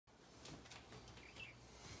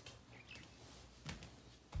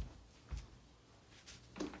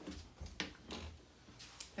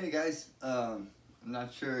Hey guys, I'm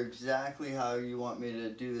not sure exactly how you want me to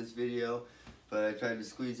do this video, but I tried to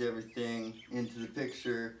squeeze everything into the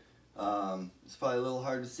picture. It's probably a little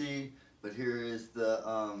hard to see, but here is the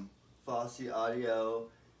Fosi Audio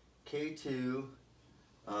K2.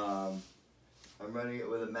 I'm running it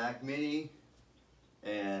with a Mac Mini,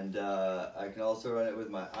 and I can also run it with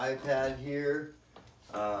my iPad here.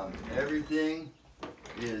 Everything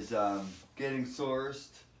is getting sourced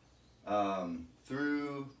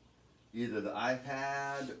through either the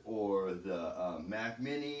iPad or the Mac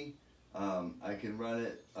Mini. I can run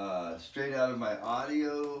it straight out of my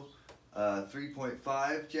audio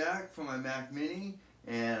 3.5 jack from my Mac Mini,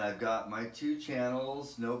 and I've got my 2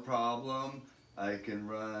 channels, no problem. I can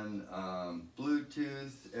run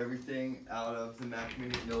Bluetooth, everything out of the Mac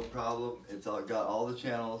Mini, no problem. It's got all the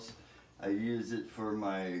channels. I use it for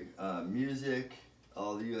my music.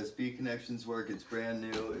 All the USB connections work. It's brand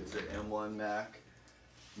new. It's an M1 Mac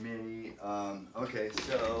Mini. Okay,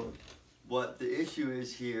 so what the issue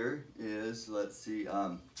is here is, let's see,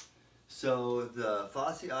 so the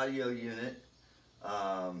Fosi audio unit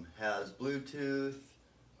has Bluetooth,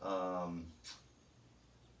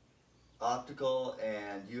 optical,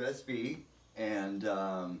 and USB, and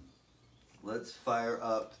let's fire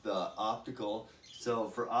up the optical. So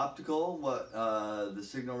for optical, what the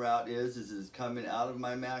signal route is coming out of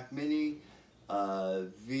my Mac Mini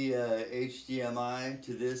via HDMI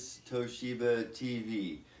to this Toshiba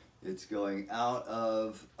TV. It's going out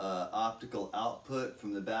of optical output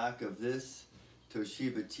from the back of this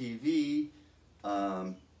Toshiba TV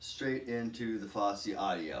straight into the Fosi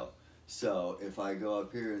audio. So if I go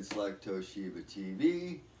up here and select Toshiba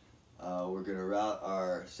TV, we're going to route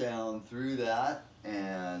our sound through that,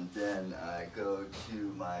 and then I go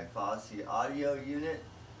to my Fosi audio unit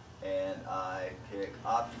and I pick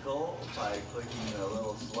optical by clicking the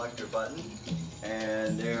little selector button,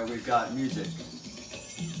 and there we've got music.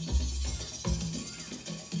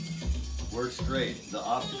 Works great. The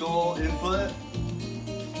optical input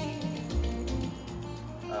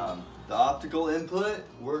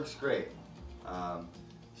works great.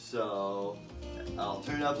 So I'll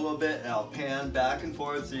turn it up a little bit and I'll pan back and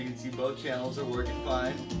forth so you can see both channels are working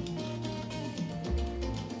fine.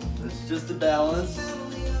 It's just a balance.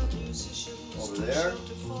 Over there.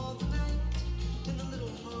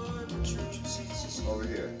 Over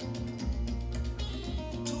here.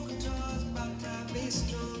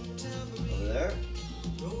 Over there.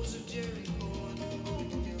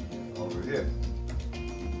 Over here.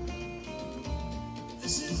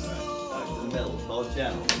 Alright, back to the middle, both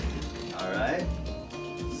channels. Alright,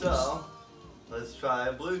 so let's try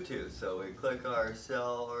Bluetooth. So we click our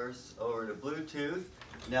source over to Bluetooth.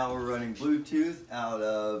 Now we're running Bluetooth out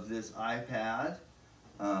of this iPad,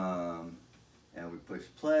 and we push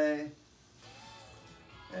play,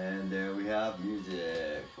 and there we have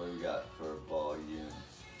music. What do we got for volume?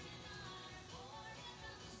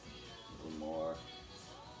 A little more.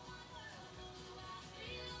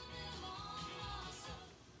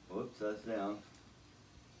 Whoops, that's down.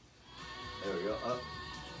 There we go, up.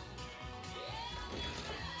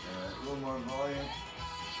 Alright, a little more volume.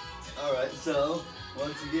 Alright, so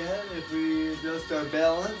once again, if we adjust our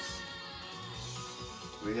balance,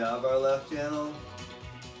 we have our left channel,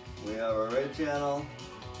 we have our right channel,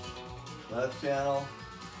 left channel,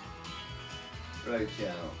 right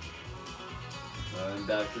channel, and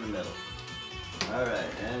back to the middle.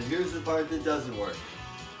 Alright, and here's the part that doesn't work.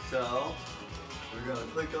 So we're going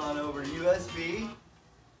to click on over to USB,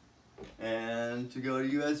 and to go to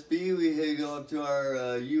USB, we go up to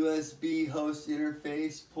our USB host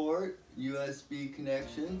interface port, USB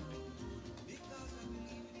connection,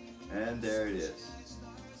 and there it is.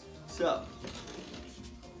 So,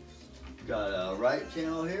 got a right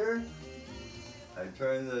channel here. I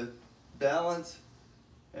turn the balance,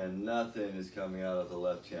 and nothing is coming out of the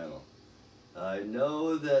left channel. I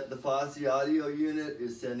know that the Fosi audio unit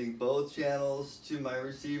is sending both channels to my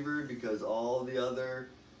receiver because all the other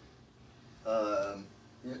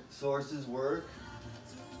sources work.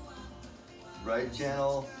 Right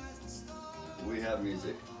channel, we have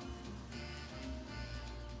music.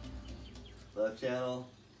 Left channel,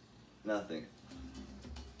 nothing.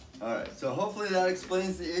 Alright, so hopefully that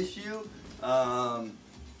explains the issue.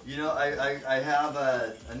 You know, I have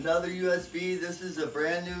another USB. This is a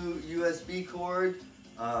brand new USB cord.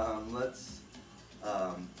 Let's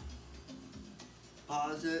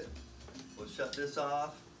pause it. We'll shut this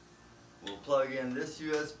off. We'll plug in this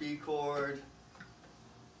USB cord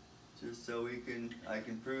just so I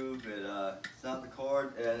can prove it. It's not the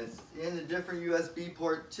cord, and it's in a different USB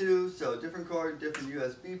port too. So different cord, different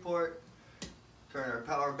USB port. Turn our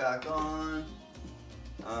power back on.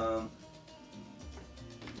 And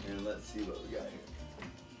let's see what we got here.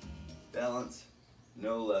 Balance,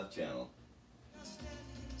 no left channel.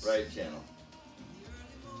 Right channel.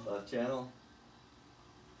 Left channel.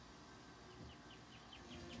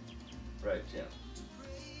 Right channel.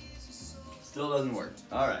 Still doesn't work.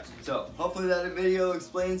 Alright, so hopefully that video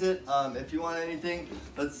explains it. If you want anything,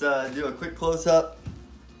 let's do a quick close-up.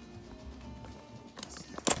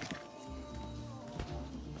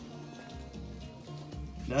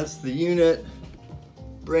 That's the unit,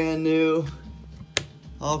 brand new,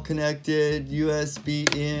 all connected,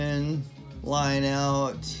 USB in, line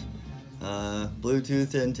out,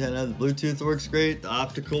 Bluetooth antenna. The Bluetooth works great, the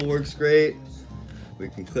optical works great. We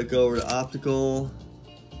can click over to optical.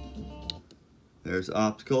 There's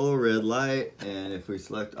optical, red light, and if we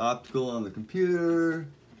select optical on the computer,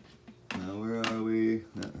 where are we?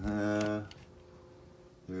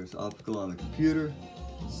 There's optical on the computer.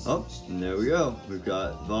 Oh, and there we go. We've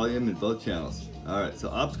got volume in both channels. Alright, so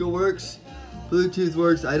optical works, Bluetooth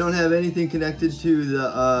works. I don't have anything connected to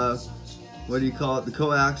the, what do you call it, the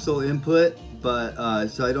coaxial input, but,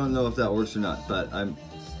 so I don't know if that works or not, but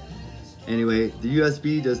anyway, the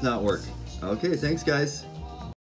USB does not work. Okay, thanks guys.